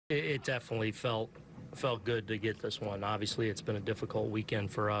It definitely felt good to get this one. Obviously, it's been a difficult weekend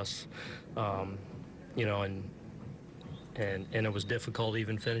for us, you know, and it was difficult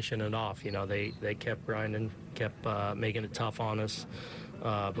even finishing it off. You know, they kept grinding, kept making it tough on us,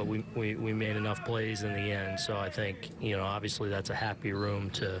 but we made enough plays in the end. So I think, you know, obviously that's a happy room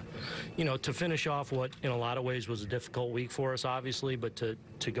to, you know, to finish off what in a lot of ways was a difficult week for us, obviously, but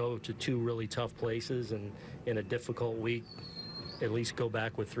to go to two really tough places and in a difficult week, at least go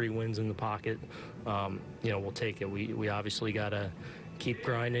back with 3 wins in the pocket. You know, we'll take it. We obviously got to keep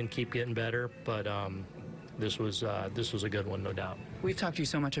grinding, keep getting better, but this was a good one, no doubt. We've talked to you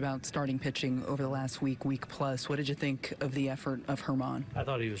so much about starting pitching over the last week plus. What did you think of the effort of Germán? I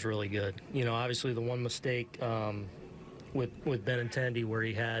thought he was really good. You know, obviously the one mistake with Benintendi where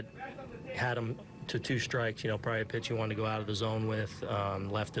he had him to 2 strikes, you know, probably a pitch he wanted to go out of the zone with,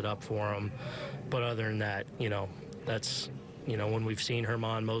 left it up for him. But other than that, you know, that's, you know, when we've seen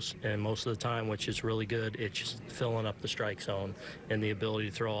Germán most of the time, which is really good, it's just filling up the strike zone and the ability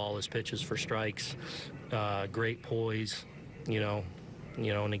to throw all his pitches for strikes. Great poise, you know,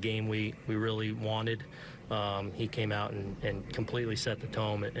 in a game we really wanted. He came out and completely set the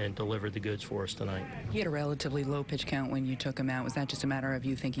tone and delivered the goods for us tonight. He had a relatively low pitch count when you took him out. Was that just a matter of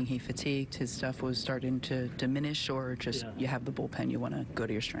you thinking he fatigued, his stuff was starting to diminish, or just you have the bullpen, you want to go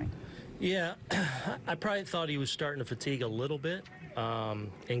to your strength? Yeah, I probably thought he was starting to fatigue a little bit and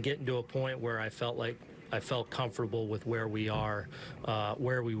getting to a point where I felt comfortable with where we are,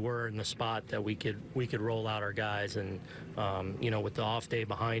 where we were in the spot that we could roll out our guys, and you know, with the off day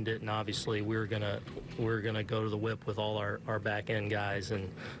behind it, and obviously we were gonna go to the whip with all our back end guys, and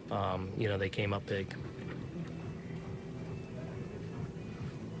you know, they came up big.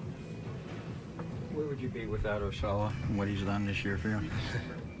 Where would you be without Oshala and what he's done this year for you?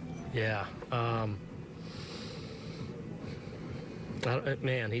 Yeah,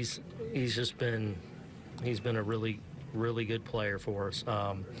 man, he's been a really good player for us.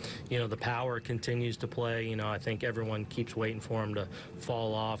 You know, the power continues to play. You know, I think everyone keeps waiting for him to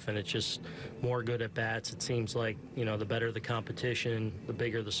fall off, and it's just more good at bats. It seems like, you know, the better the competition, the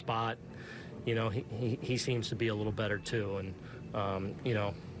bigger the spot. You know, he seems to be a little better too, and you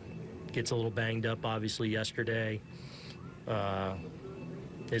know, gets a little banged up obviously yesterday.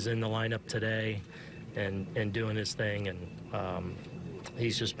 Is in the lineup today and doing his thing, and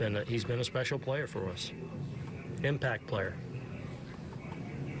he's been a special player for us. Impact player.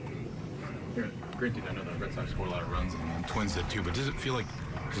 Granted, I know the Red Sox scored a lot of runs and the Twins did too, but does it feel like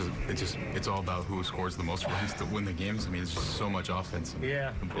it's all about who scores the most runs to win the games? I mean, it's just so much offense.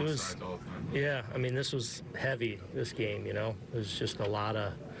 Yeah, on both sides all the time. Yeah, I mean, this was heavy, this game, you know. It was just a lot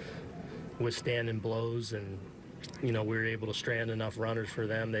of withstanding blows, and you know, we were able to strand enough runners for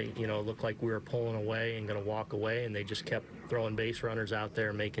them. They, you know, looked like we were pulling away and going to walk away, and they just kept throwing base runners out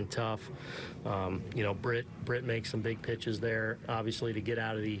there, making tough. You know, Britt makes some big pitches there, obviously, to get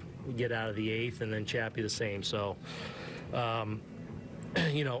out of the 8th, and then Chappie the same. So,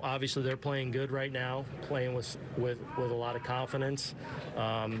 you know, obviously they're playing good right now, playing with a lot of confidence.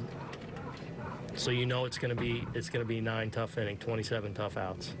 So you know it's going to be 9 tough innings, 27 tough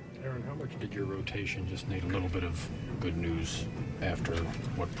outs. Aaron, how much did your rotation just need a little bit of good news after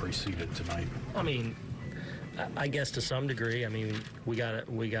what preceded tonight? I mean, I guess to some degree. I mean, we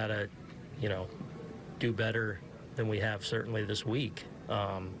gotta, you know, do better than we have certainly this week.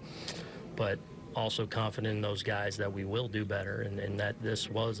 But also confident in those guys that we will do better, and that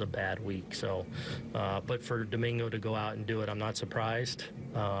this was a bad week. So, but for Domingo to go out and do it, I'm not surprised.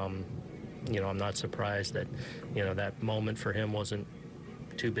 You know, I'm not surprised that, you know, that moment for him wasn't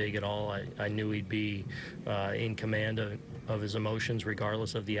too big at all. I knew he'd be in command of his emotions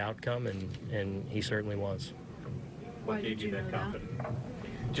regardless of the outcome, and he certainly was. Why did you know that?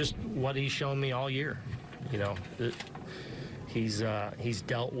 Just what he's shown me all year. You know, he's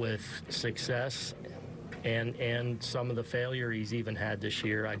dealt with success and some of the failure he's even had this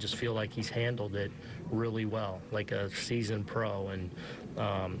year. I just feel like he's handled it really well, like a seasoned pro, and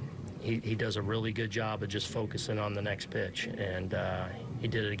he does a really good job of just focusing on the next pitch, and he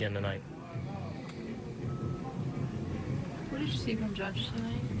did it again tonight. What did you see from Judge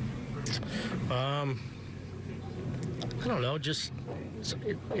tonight? I don't know, just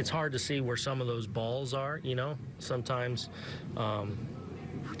it's hard to see where some of those balls are, you know. Sometimes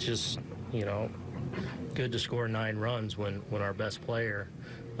just, you know, good to score 9 runs when our best player,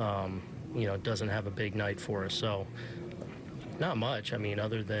 you know, doesn't have a big night for us. So not much. I mean,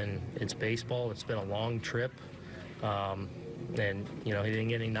 other than it's baseball, it's been a long trip. And, you know, he didn't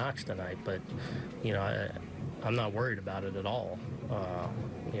get any knocks tonight, but, you know, I'm not worried about it at all,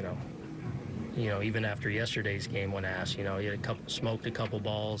 you know. you know, even after yesterday's game when asked, you know, he had smoked a couple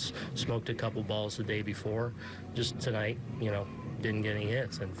balls the day before. Just tonight, you know, didn't get any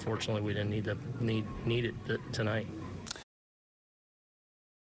hits, and fortunately we didn't need it tonight.